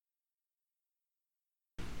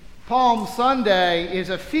Palm Sunday is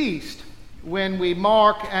a feast when we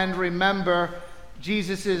mark and remember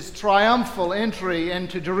Jesus' triumphal entry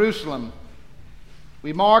into Jerusalem.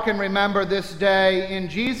 We mark and remember this day in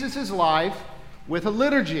Jesus' life with a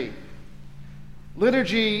liturgy.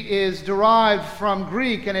 Liturgy is derived from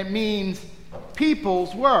Greek and it means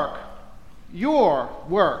people's work, your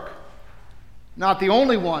work. Not the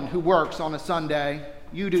only one who works on a Sunday,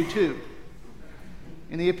 you do too.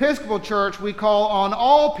 In the Episcopal Church, we call on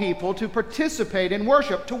all people to participate in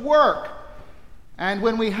worship, to work. And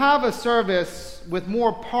when we have a service with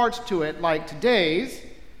more parts to it, like today's,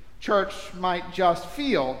 church might just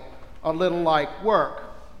feel a little like work.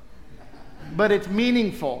 But it's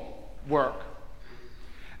meaningful work.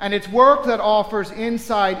 And it's work that offers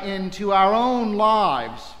insight into our own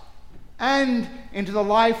lives and into the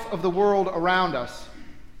life of the world around us.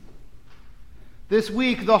 This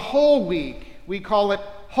week, the whole week, we call it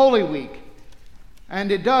Holy Week,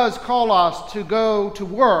 and it does call us to go to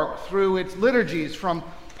work through its liturgies from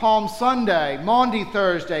Palm Sunday, Maundy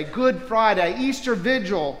Thursday, Good Friday, Easter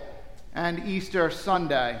Vigil, and Easter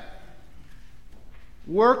Sunday.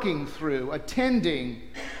 Working through, attending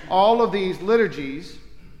all of these liturgies,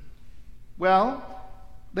 well,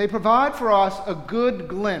 they provide for us a good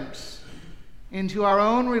glimpse into our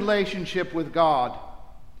own relationship with God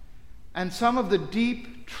and some of the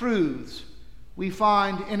deep truths we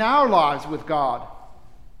find in our lives with God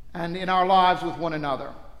and in our lives with one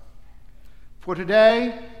another. For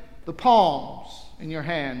today, the palms in your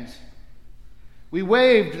hands. We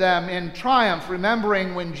waved them in triumph,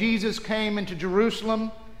 remembering when Jesus came into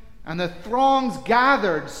Jerusalem and the throngs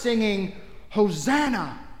gathered singing,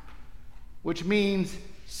 Hosanna, which means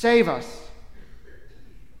save us.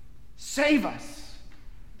 Save us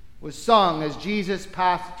was sung as Jesus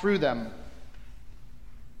passed through them.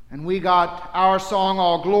 And we got our song,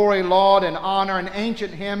 All Glory, Laud, and Honor, an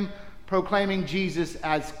ancient hymn proclaiming Jesus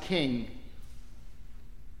as King.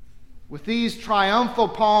 With these triumphal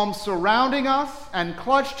palms surrounding us and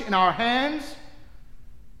clutched in our hands,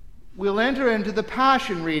 we'll enter into the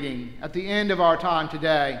Passion reading at the end of our time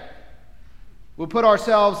today. We'll put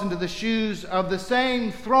ourselves into the shoes of the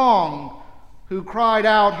same throng who cried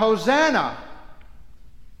out, Hosanna,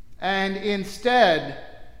 and instead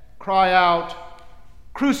cry out,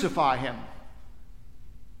 Crucify him.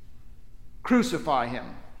 Crucify him.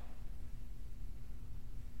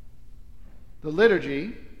 The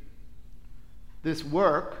liturgy, this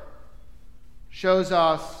work, shows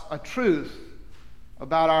us a truth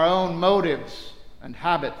about our own motives and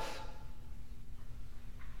habits.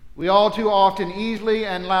 We all too often easily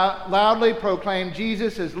and loudly proclaim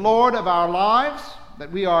Jesus as Lord of our lives,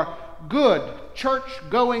 that we are good,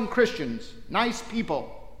 church-going Christians, nice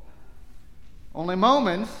people. Only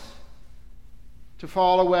moments to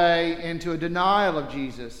fall away into a denial of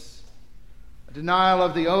Jesus, a denial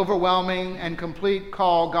of the overwhelming and complete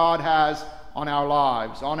call God has on our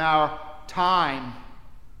lives, on our time,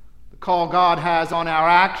 the call God has on our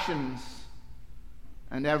actions,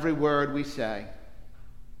 and every word we say.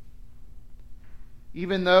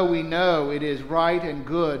 Even though we know it is right and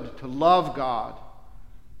good to love God,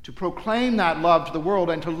 to proclaim that love to the world,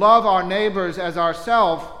 and to love our neighbors as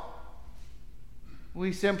ourselves,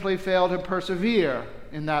 we simply fail to persevere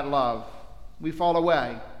in that love. We fall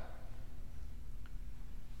away.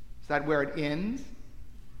 Is that where it ends?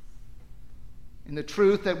 In the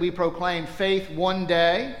truth that we proclaim faith one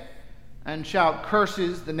day and shout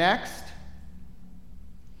curses the next?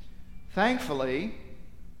 Thankfully,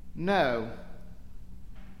 no.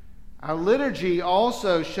 Our liturgy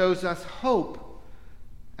also shows us hope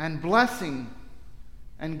and blessing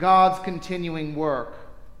and God's continuing work.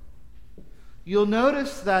 You'll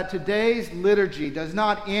notice that today's liturgy does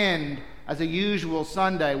not end as a usual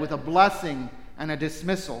Sunday with a blessing and a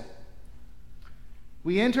dismissal.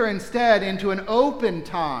 We enter instead into an open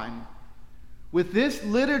time with this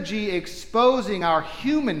liturgy exposing our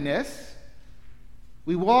humanness.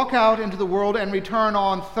 We walk out into the world and return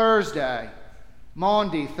on Thursday,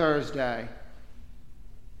 Maundy Thursday.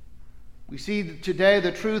 We see today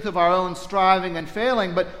the truth of our own striving and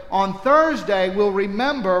failing, but on Thursday we'll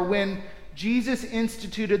remember when Jesus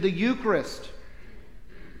instituted the Eucharist.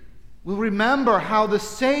 We'll remember how the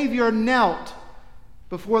Savior knelt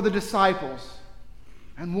before the disciples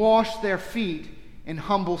and washed their feet in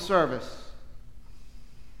humble service.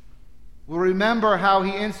 We'll remember how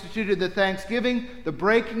he instituted the thanksgiving, the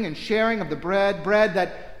breaking and sharing of the bread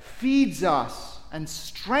that feeds us and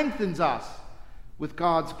strengthens us with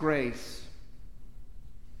God's grace.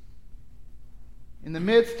 In the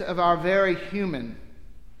midst of our very human,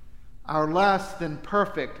 our less than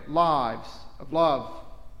perfect lives of love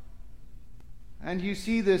And you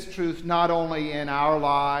see this truth not only in our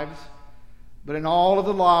lives, but in all of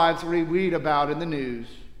the lives we read about in the news.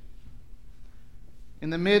 In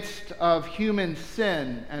the midst of human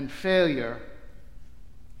sin and failure,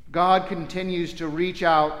 God continues to reach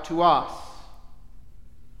out to us,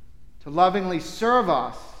 to lovingly serve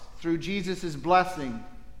us through Jesus' blessing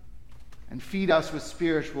and feed us with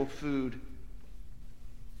spiritual food.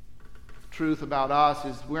 The truth about us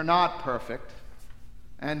is we're not perfect,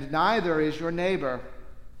 and neither is your neighbor.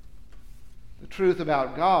 The truth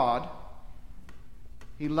about God,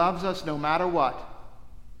 He loves us no matter what.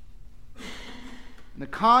 In the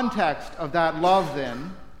context of that love,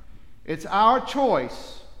 then, it's our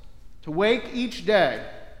choice to wake each day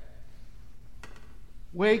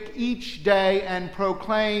and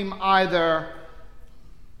proclaim either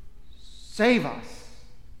save us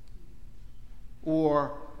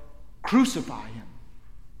or crucify Him.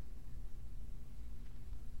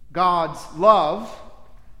 God's love,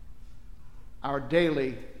 our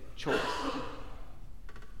daily choice.